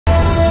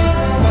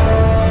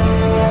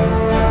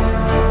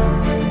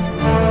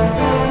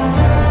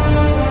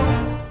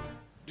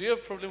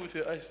problem with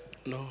your eyes?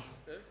 No.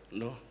 Eh?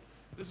 No.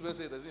 This man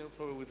said he doesn't have a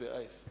problem with the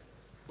eyes.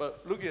 But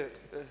look here.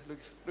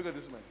 Look at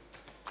this man.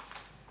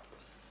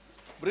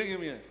 Bring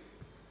him here.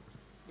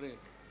 Bring him.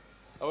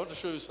 I want to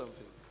show you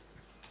something.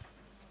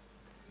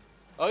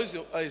 How is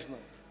your eyes now?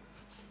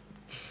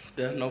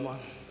 They're normal.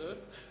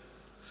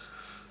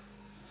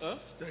 Huh?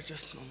 They're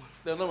just normal.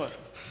 They're normal.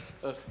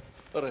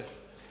 All right.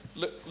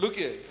 Look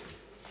here.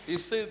 He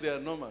said they are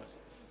normal.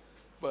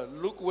 But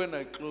look when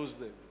I close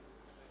them.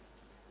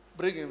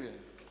 Bring him here.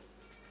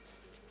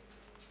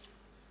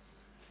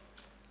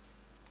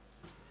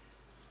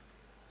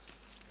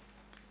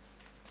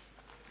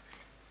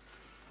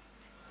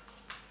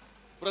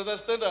 Brother,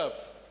 stand up.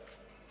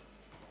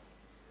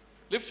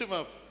 Lift him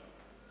up.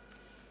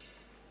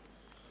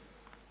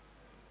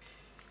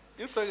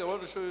 In fact, I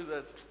want to show you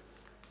that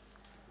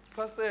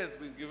pastor has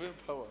been given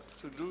power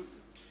to do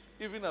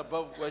even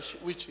above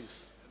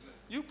witches.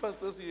 You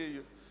pastors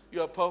here,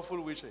 you are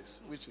powerful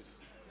witches.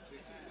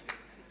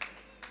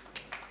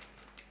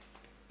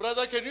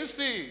 Brother, can you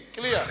see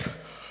clear?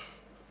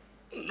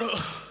 No.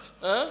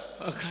 Huh?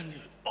 I can't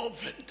even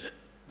open it.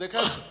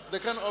 They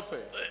can't open.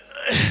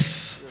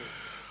 Yes.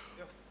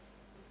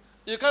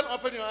 You can't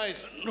open your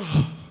eyes. No.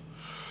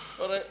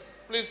 All right,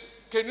 please,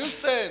 can you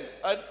stand?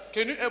 And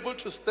can you able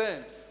to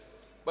stand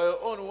by your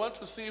own? We want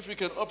to see if you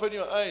can open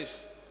your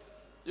eyes.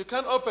 You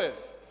can't open.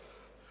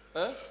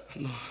 Huh?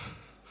 No.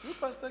 You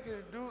pastor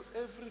can do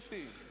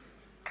everything.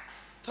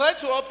 Try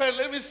to open.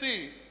 Let me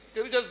see.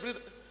 Can you just breathe?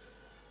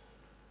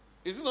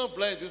 Is he not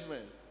blind, this man?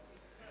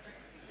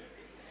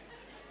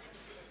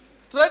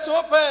 Try to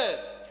open.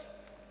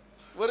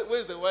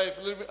 Where's the wife?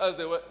 Let me ask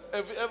the wife.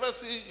 Have you ever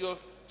seen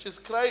she's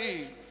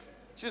crying?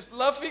 She's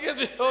laughing at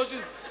me. Oh,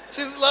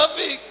 she's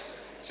laughing.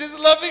 She's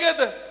laughing at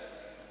the.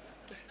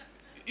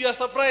 You are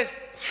surprised?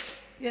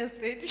 Yes,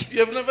 Daddy. You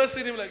have never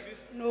seen him like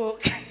this? No.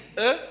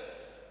 Eh?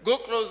 Go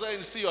closer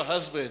and see your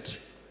husband.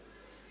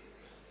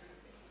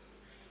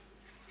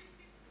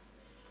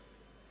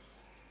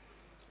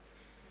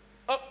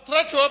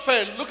 Try to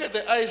open. Look at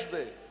the eyes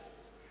there.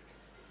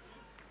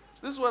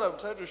 This is what I'm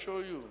trying to show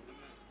you.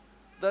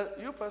 That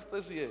you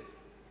pastors here,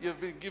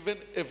 you've been given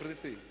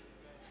everything.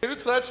 Can you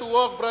try to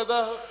walk,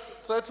 brother?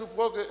 Try to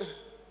walk.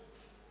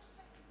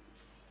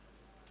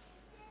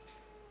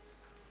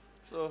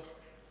 So,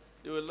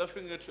 you were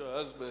laughing at your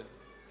husband.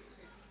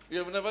 You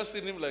have never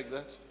seen him like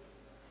that?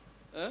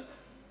 Huh?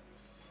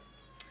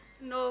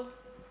 No.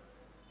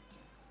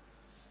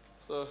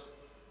 So,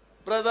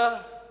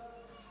 brother.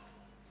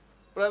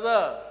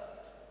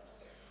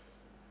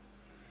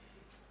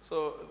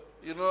 So,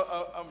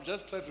 I'm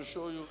just trying to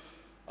show you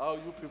how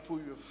you people,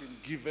 you have been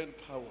given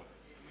power.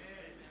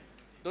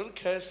 Don't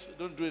curse,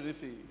 don't do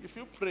anything. If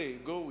you pray,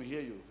 God will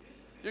hear you.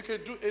 You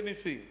can do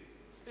anything.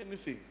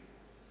 Anything.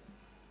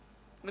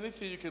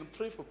 Anything you can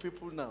pray for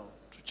people now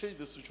to change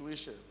the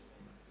situation.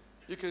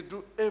 You can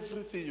do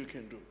everything you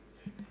can do.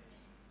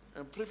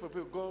 And pray for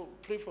people. God,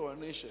 pray for our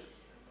nation.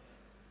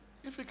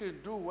 If you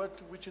can do what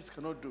witches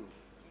cannot do.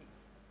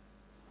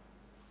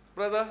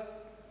 Brother,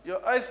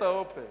 your eyes are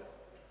open.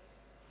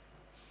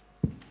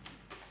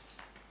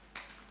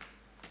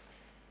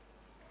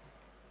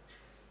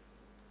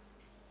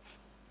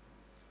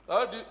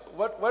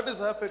 What is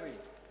happening?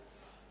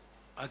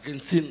 I can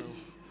see now.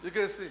 You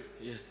can see?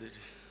 Yes, Daddy.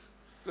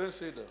 Go and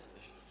sit down.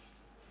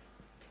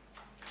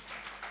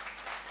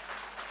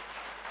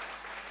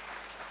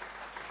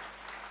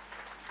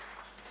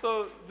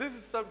 So this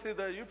is something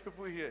that you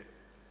people here.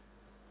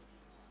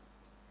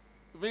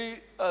 Me,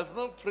 I've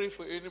not prayed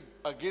for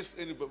against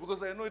anybody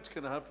because I know it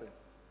can happen.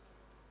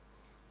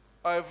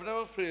 I've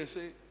never prayed and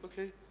say,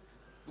 okay,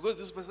 because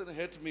this person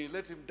hurt me,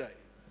 let him die.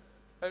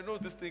 I know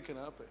this thing can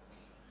happen.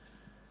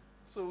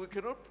 So we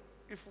cannot,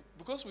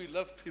 because we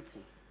love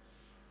people,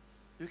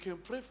 you can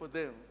pray for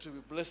them to be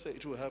blessed,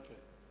 it will happen.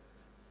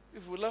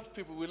 If we love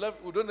people, we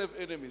don't have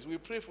enemies. We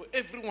pray for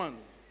everyone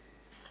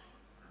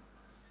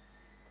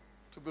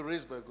to be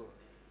raised by God.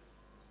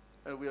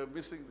 And we are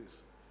missing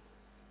this.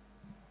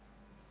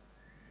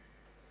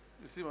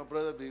 You see my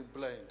brother being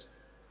blind.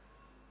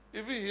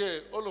 Even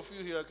here, all of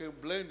you here, I can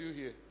blind you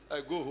here.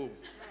 I go home.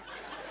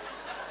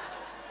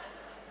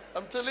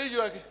 I'm telling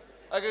you,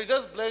 I can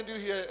just blind you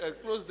here and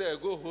close there, I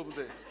go home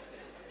there.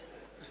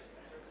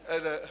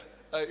 And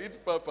I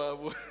eat papa.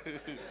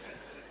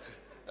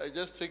 I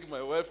just take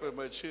my wife and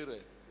my children.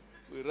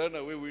 We run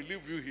away, we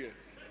leave you here.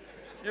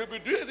 You'll be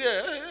doing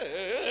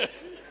there.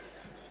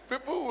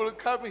 People will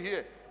come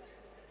here.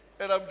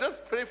 And I'm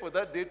just praying for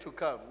that day to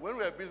come. When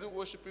we are busy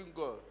worshiping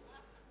God,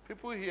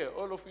 people here,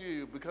 all of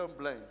you become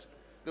blind.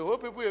 The whole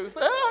people here will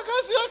say,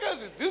 I can't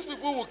see. These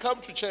people will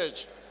come to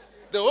church.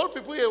 The whole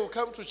people here will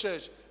come to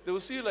church. They will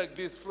see you like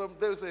this. From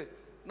they will say,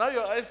 now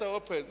your eyes are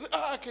open.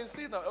 I can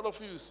see now. All of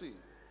you see.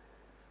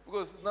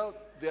 Because now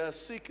they are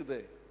sick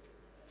there.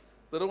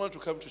 They don't want to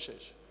come to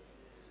church.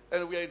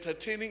 And we are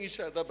entertaining each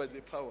other by the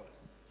power.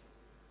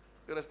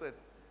 You understand?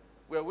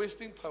 We are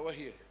wasting power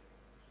here.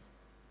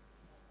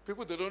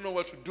 People, they don't know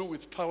what to do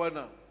with power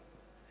now.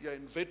 You are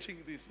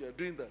inventing this. You are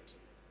doing that.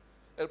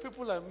 And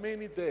people are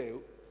many there.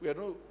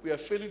 We are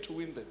failing to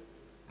win them.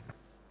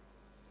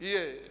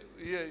 Here,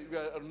 we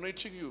are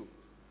anointing you.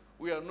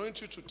 We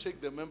anoint you to take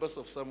the members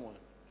of someone.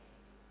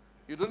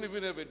 You don't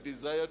even have a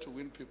desire to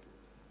win people.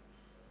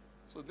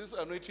 So this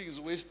anointing is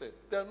wasted.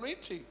 The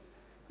anointing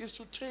is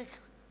to take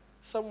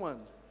someone.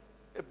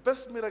 A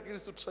best miracle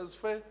is to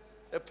transfer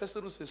a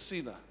person who's a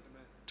sinner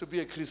to be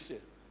a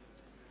Christian.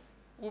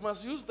 We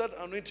must use that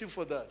anointing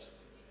for that.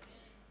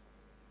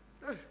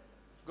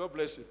 God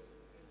bless you.